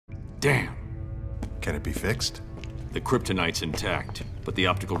Damn. Can it be fixed? The kryptonite's intact, but the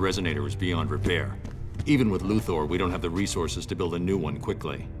optical resonator is beyond repair. Even with Luthor, we don't have the resources to build a new one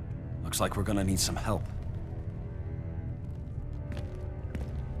quickly. Looks like we're gonna need some help.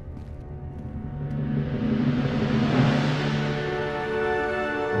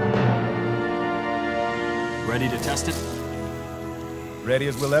 Ready to test it? Ready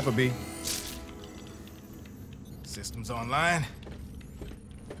as we'll ever be. Systems online.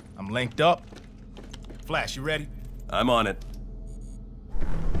 I'm linked up. Flash, you ready? I'm on it.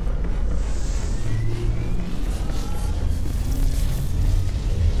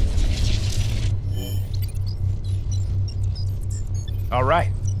 All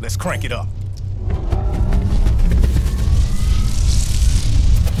right, let's crank it up.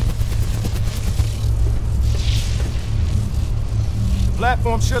 The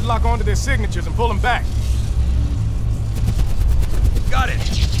platform should lock onto their signatures and pull them back. Got it!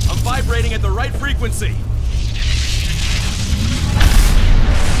 I'm vibrating at the right frequency.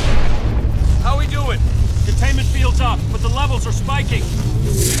 How we doing? Containment field's up, but the levels are spiking.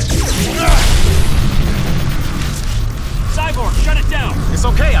 Cyborg, shut it down! It's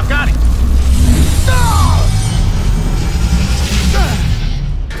okay, I've got it.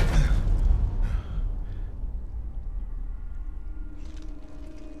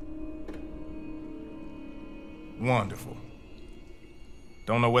 Wonderful.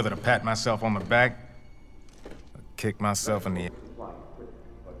 Don't know whether to pat myself on the back or kick myself in the... But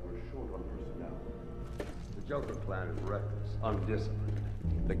we're short on personnel. The Joker plan is reckless, undisciplined.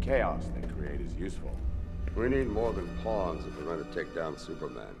 The chaos they create is useful. We need more than pawns if we're going to take down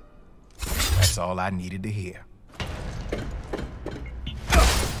Superman. That's all I needed to hear.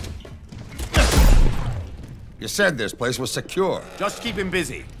 You said this place was secure. Just keep him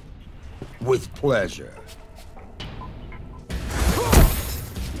busy. With pleasure.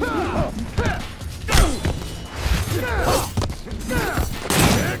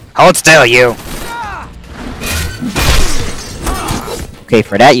 Hold still, you! Okay,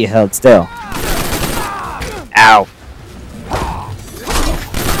 for that you held still. Ow.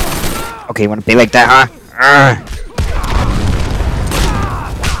 Okay, you wanna play like that, huh?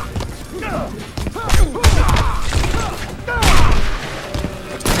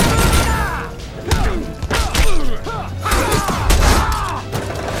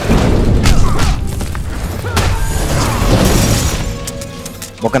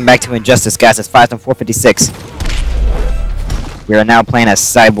 Welcome back to Injustice, guys. It's 5456. We are now playing as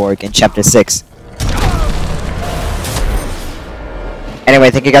Cyborg in Chapter 6.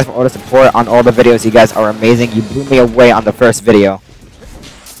 Anyway, thank you guys for all the support on all the videos. You guys are amazing. You blew me away on the first video.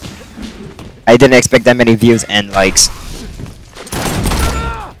 I didn't expect that many views and likes.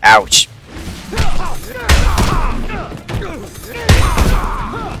 Ouch.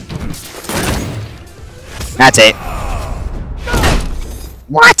 That's it.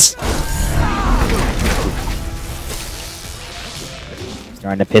 What?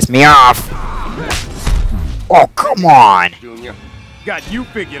 Starting to piss me off. Oh, come on. Junior, got you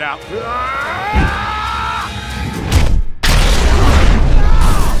figured out.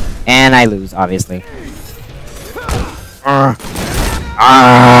 And I lose, obviously.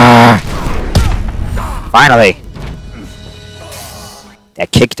 Finally.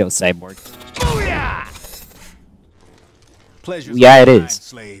 That kick though, Cyborg. Pleasure's Yeah, it mine, is.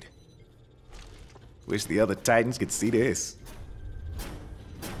 Slade. Wish the other Titans could see this.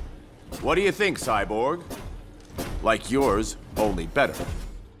 What do you think, Cyborg? Like yours, only better.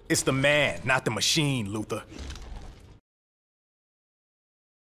 It's the man, not the machine, Luther.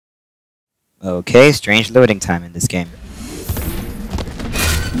 Okay, strange loading time in this game.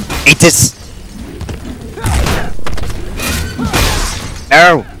 Eat this!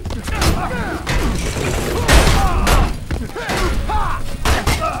 No!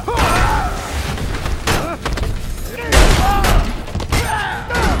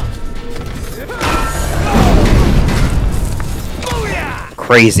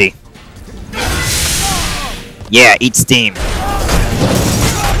 Crazy. Yeah, eat steam.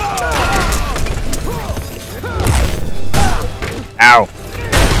 Ow.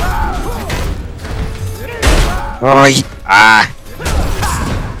 Oh, ah.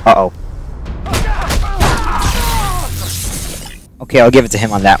 Uh-oh. Okay, I'll give it to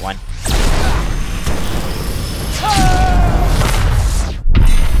him on that one.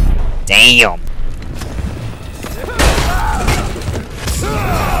 Damn.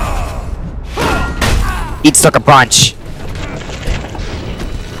 Eat sucker punch.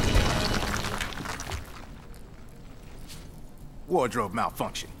 Wardrobe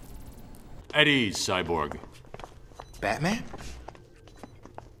malfunction. At ease, Cyborg. Batman?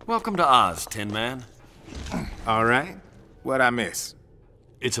 Welcome to Oz, Tin Man. All right. What'd I miss?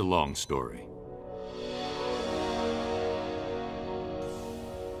 It's a long story.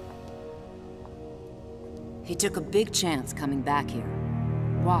 He took a big chance coming back here.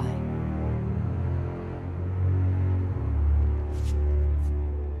 Why?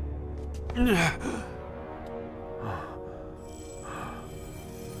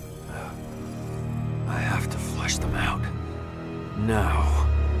 I have to flush them out. Now.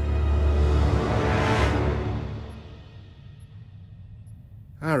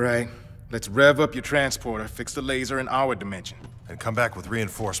 All right. Let's rev up your transporter, fix the laser in our dimension. And come back with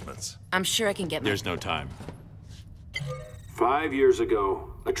reinforcements. I'm sure I can get There's no time. 5 years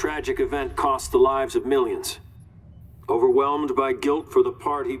ago, a tragic event cost the lives of millions. Overwhelmed by guilt for the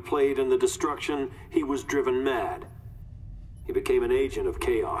part he played in the destruction, he was driven mad. He became an agent of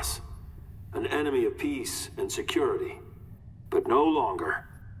chaos, an enemy of peace and security. But no longer.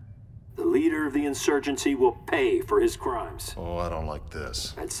 The leader of the insurgency will pay for his crimes. Oh, I don't like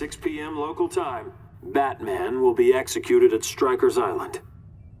this. At 6 p.m. local time, Batman will be executed at Stryker's Island.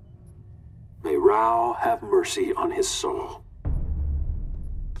 May Rao have mercy on his soul.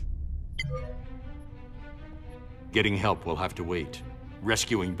 Getting help will have to wait.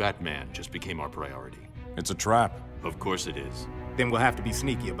 Rescuing Batman just became our priority. It's a trap. Of course it is. Then we'll have to be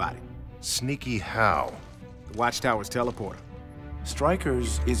sneaky about it. Sneaky how? The Watchtower's teleporter.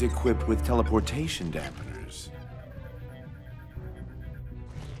 Stryker's is equipped with teleportation dampeners.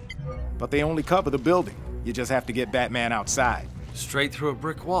 But they only cover the building. You just have to get Batman outside. Straight through a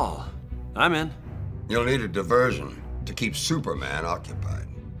brick wall. I'm in. You'll need a diversion to keep Superman occupied.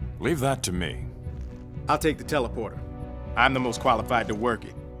 Leave that to me. I'll take the teleporter. I'm the most qualified to work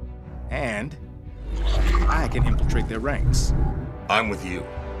it. And I can infiltrate their ranks. I'm with you.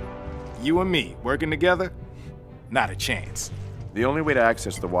 You and me, working together? Not a chance. The only way to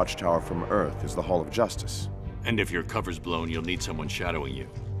access the Watchtower from Earth is the Hall of Justice. And if your cover's blown, you'll need someone shadowing you.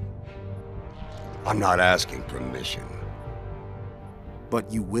 I'm not asking permission.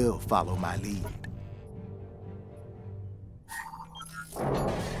 But you will follow my lead.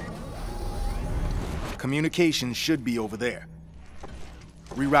 Communications should be over there.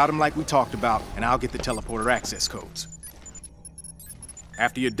 Reroute them like we talked about, and I'll get the teleporter access codes.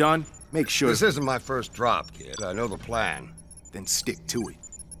 After you're done, make sure... This isn't my first drop, kid. I know the plan. Then stick to it.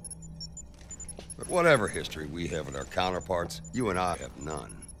 But whatever history we have with our counterparts, you and I have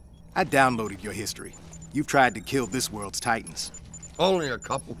none. I downloaded your history. You've tried to kill this world's titans. Only a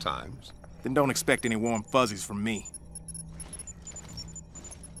couple times. Then don't expect any warm fuzzies from me.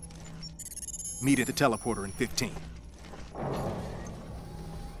 Meet at the teleporter in 15.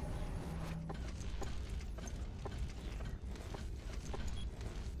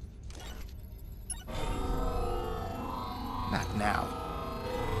 Not now.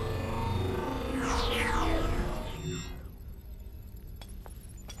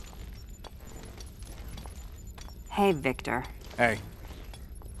 Hey, Victor. Hey.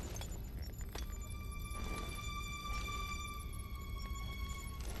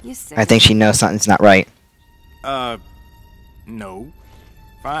 You sick? I think she knows something's not right. No.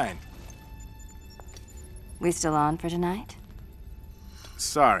 Fine. We still on for tonight?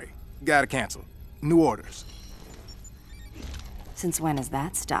 Sorry. Gotta cancel. New orders. Since when has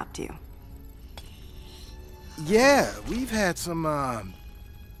that stopped you? Yeah, we've had some,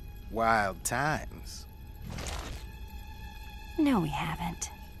 wild times. No, we haven't.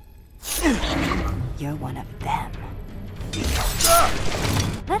 You're one of them.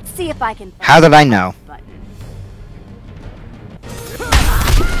 Let's see if I can... How did I know?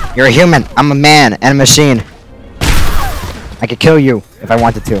 You're a human. I'm a man and a machine. I could kill you if I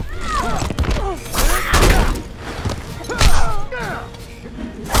wanted to.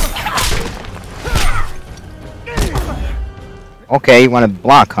 Okay, you want to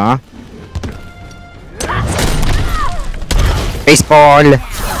block, huh? Baseball!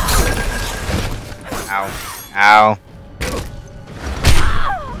 Ow. Ow.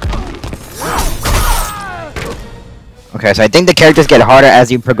 Okay, so I think the characters get harder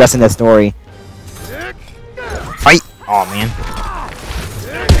as you progress in the story. Fight! Oh man.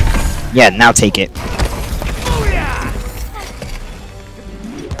 Yeah, now take it.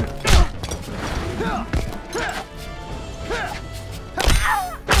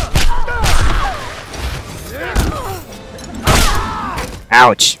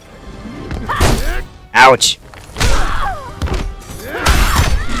 Ouch. Ouch.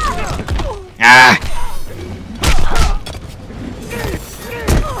 Ah.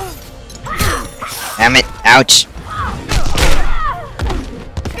 Damn it. Ouch.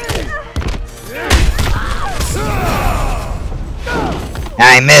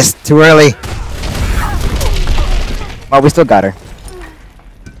 I missed too early. Well, we still got her.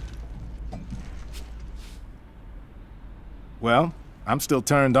 Well, I'm still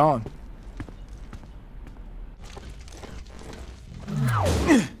turned on.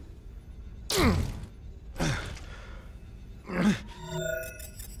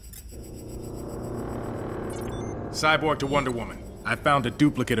 Cyborg to Wonder Woman. I found a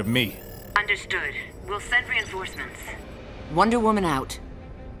duplicate of me. Understood. We'll send reinforcements. Wonder Woman out.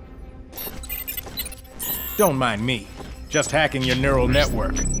 Don't mind me. Just hacking your neural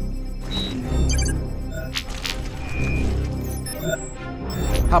network.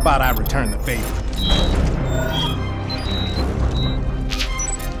 How about I return the favor?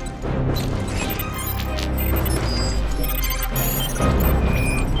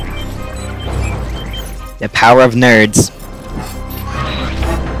 The power of nerds.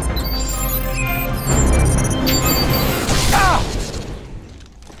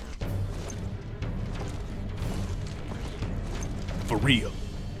 For real.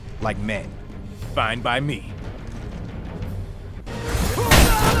 Like men. Fine by me.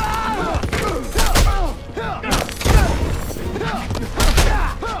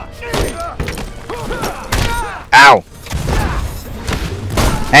 Ow!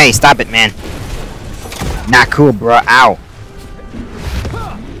 Hey, stop it, man. Not cool, bro. Ow.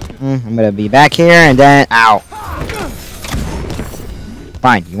 I'm gonna be back here and then... Ow.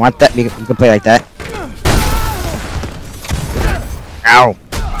 Fine, you want that? We can play like that. Ow.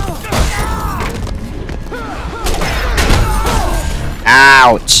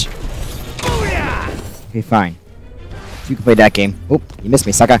 Ouch. Okay, fine. You can play that game. Oop, you missed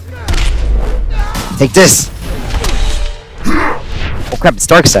me, sucker. Take this. Oh crap, it's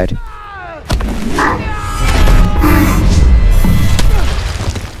Darkseid.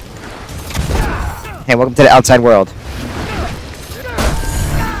 Hey, welcome to the outside world.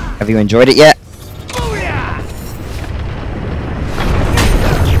 Have you enjoyed it yet?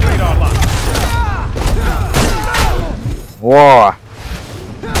 Whoa.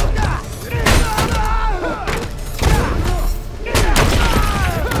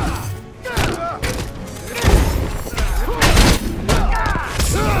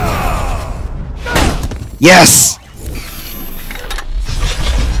 Yes!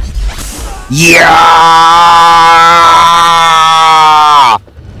 Yeah!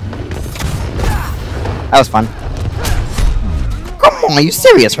 That was fun. Come on, are you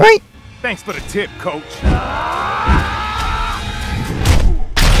serious, right? Thanks for the tip, coach.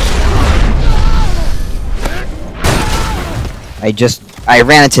 I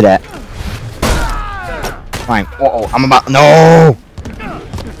ran into that. Fine. Uh-oh, I'm about... No!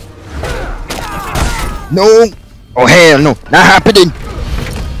 No! Oh, hell no. Not happening!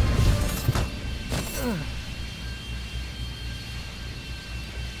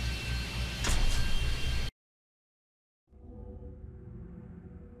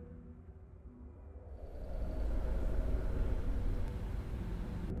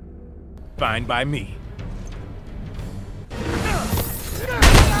 Fine by me.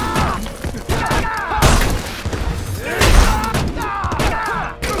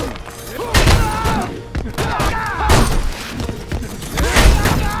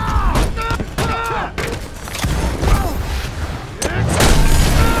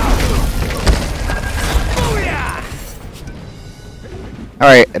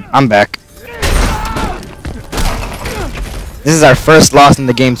 Alright, I'm back. This is our first loss in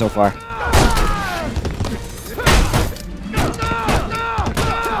the game so far.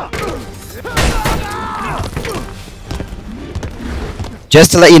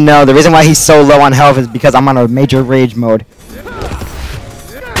 Just to let you know, the reason why he's so low on health is because I'm on a major rage mode.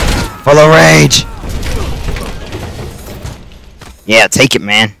 Full of rage! Yeah, take it,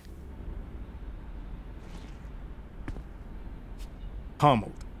 man.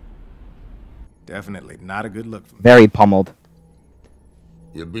 Pummeled. Definitely not a good look for me. Very pummeled.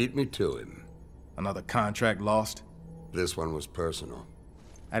 You beat me to him. Another contract lost. This one was personal.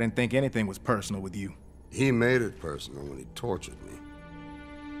 I didn't think anything was personal with you. He made it personal when he tortured me.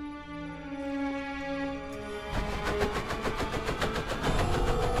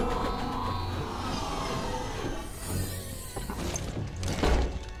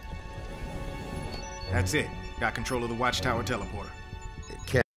 That's it. Got control of the Watchtower teleporter. It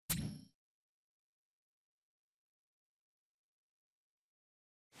can't.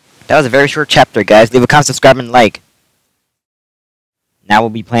 That was a very short chapter, guys. Leave a comment, subscribe, and like. Now we'll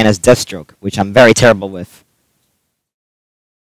be playing as Deathstroke, which I'm very terrible with.